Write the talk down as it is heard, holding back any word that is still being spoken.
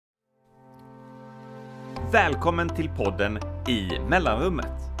Välkommen till podden I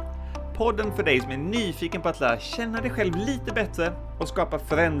mellanrummet. Podden för dig som är nyfiken på att lära känna dig själv lite bättre och skapa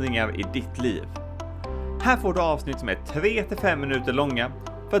förändringar i ditt liv. Här får du avsnitt som är 3-5 minuter långa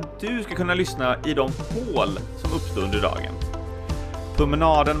för att du ska kunna lyssna i de hål som uppstår under dagen.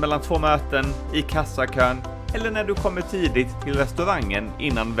 Promenaden mellan 2 möten, i kassakön eller när du kommer tidigt till restaurangen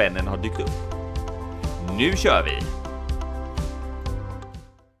innan vännen har dykt upp. Nu kör vi!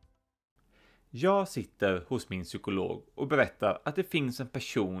 Jag sitter hos min psykolog och berättar att det finns en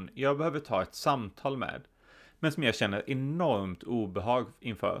person jag behöver ta ett samtal med, men som jag känner enormt obehag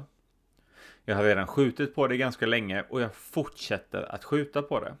inför. Jag har redan skjutit på det ganska länge och jag fortsätter att skjuta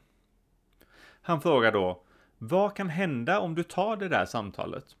på det. Han frågar då, vad kan hända om du tar det där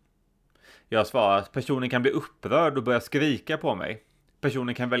samtalet? Jag svarar att personen kan bli upprörd och börja skrika på mig.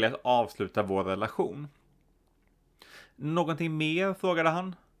 Personen kan välja att avsluta vår relation. Någonting mer, frågade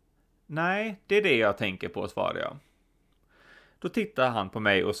han. Nej, det är det jag tänker på, svarade jag. Då tittade han på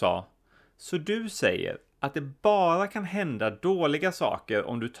mig och sa, så du säger att det bara kan hända dåliga saker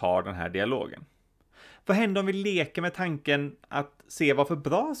om du tar den här dialogen. Vad händer om vi leker med tanken att se vad för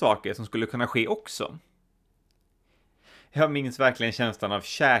bra saker som skulle kunna ske också? Jag minns verkligen känslan av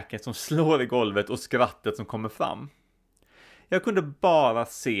käke som slår i golvet och skrattet som kommer fram. Jag kunde bara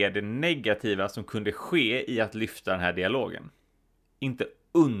se det negativa som kunde ske i att lyfta den här dialogen. Inte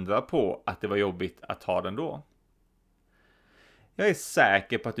undra på att det var jobbigt att ta den då. Jag är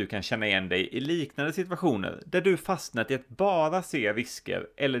säker på att du kan känna igen dig i liknande situationer där du fastnat i att bara se risker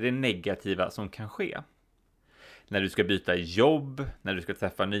eller det negativa som kan ske. När du ska byta jobb, när du ska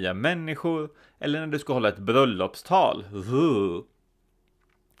träffa nya människor eller när du ska hålla ett bröllopstal.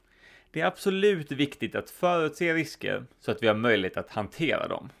 Det är absolut viktigt att förutse risker så att vi har möjlighet att hantera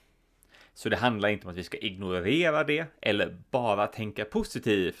dem. Så det handlar inte om att vi ska ignorera det eller bara tänka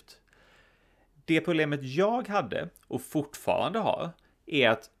positivt. Det problemet jag hade och fortfarande har är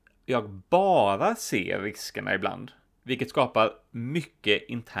att jag bara ser riskerna ibland, vilket skapar mycket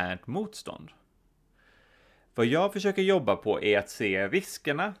internt motstånd. Vad jag försöker jobba på är att se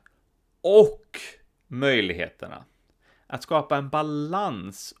riskerna och möjligheterna. Att skapa en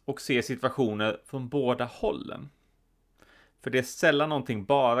balans och se situationer från båda hållen. För det är sällan någonting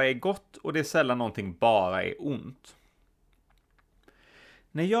bara är gott och det är sällan någonting bara är ont.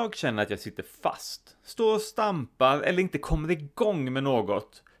 När jag känner att jag sitter fast, står och stampar eller inte kommer igång med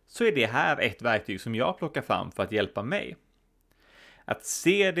något, så är det här ett verktyg som jag plockar fram för att hjälpa mig. Att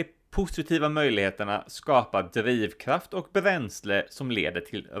se de positiva möjligheterna skapar drivkraft och bränsle som leder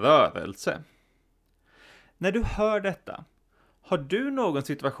till rörelse. När du hör detta, har du någon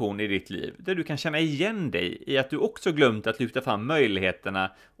situation i ditt liv där du kan känna igen dig i att du också glömt att lyfta fram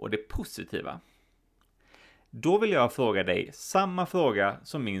möjligheterna och det positiva? Då vill jag fråga dig samma fråga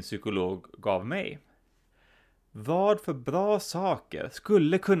som min psykolog gav mig. Vad för bra saker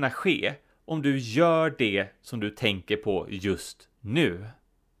skulle kunna ske om du gör det som du tänker på just nu?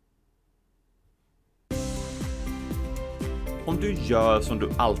 Om du gör som du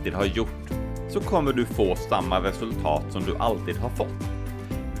alltid har gjort så kommer du få samma resultat som du alltid har fått.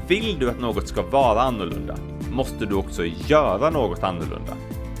 Vill du att något ska vara annorlunda måste du också göra något annorlunda.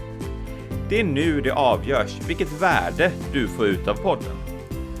 Det är nu det avgörs vilket värde du får ut av podden.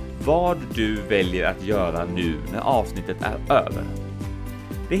 Vad du väljer att göra nu när avsnittet är över.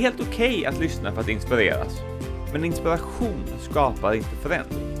 Det är helt okej att lyssna för att inspireras, men inspiration skapar inte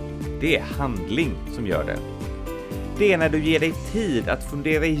förändring. Det är handling som gör det. Det är när du ger dig tid att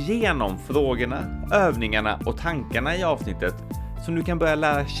fundera igenom frågorna, övningarna och tankarna i avsnittet som du kan börja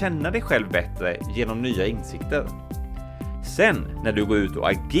lära känna dig själv bättre genom nya insikter. Sen när du går ut och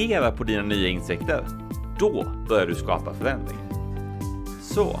agerar på dina nya insikter, då börjar du skapa förändring.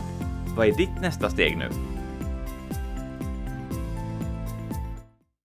 Så, vad är ditt nästa steg nu?